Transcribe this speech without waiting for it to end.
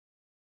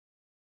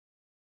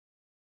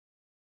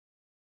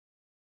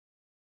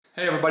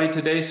Hey everybody,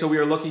 today we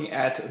are looking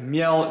at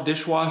Miele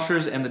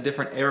dishwashers and the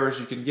different errors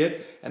you can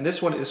get. And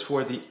this one is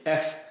for the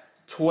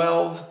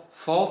F12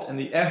 fault, and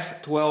the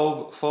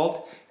F12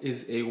 fault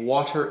is a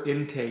water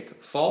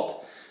intake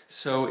fault.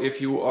 So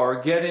if you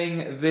are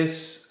getting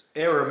this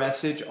error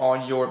message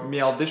on your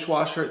Miele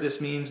dishwasher,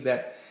 this means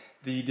that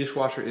the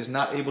dishwasher is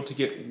not able to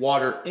get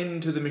water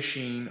into the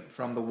machine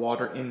from the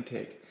water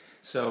intake.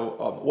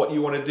 So what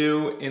you want to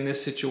do in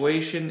this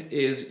situation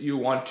is you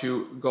want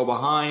to go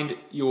behind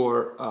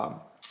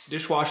your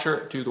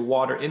dishwasher to the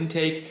water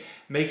intake.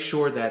 Make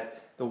sure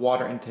that the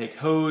water intake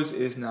hose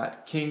is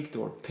not kinked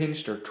or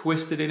pinched or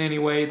twisted in any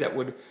way that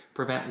would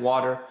prevent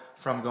water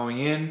from going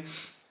in.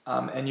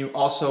 And you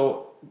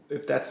also,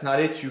 if that's not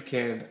it, you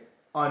can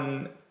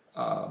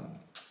unattach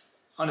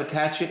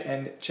it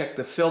and check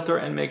the filter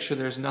and make sure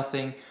there's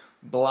nothing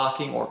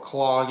blocking or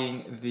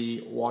clogging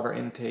the water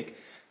intake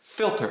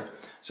filter.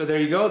 So there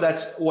you go.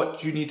 That's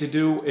what you need to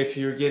do if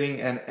you're getting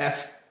an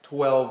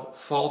F12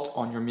 fault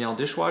on your Miele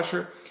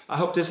dishwasher. I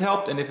hope this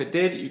helped, and if it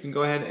did, you can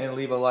go ahead and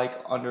leave a like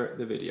under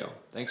the video.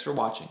 Thanks for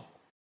watching.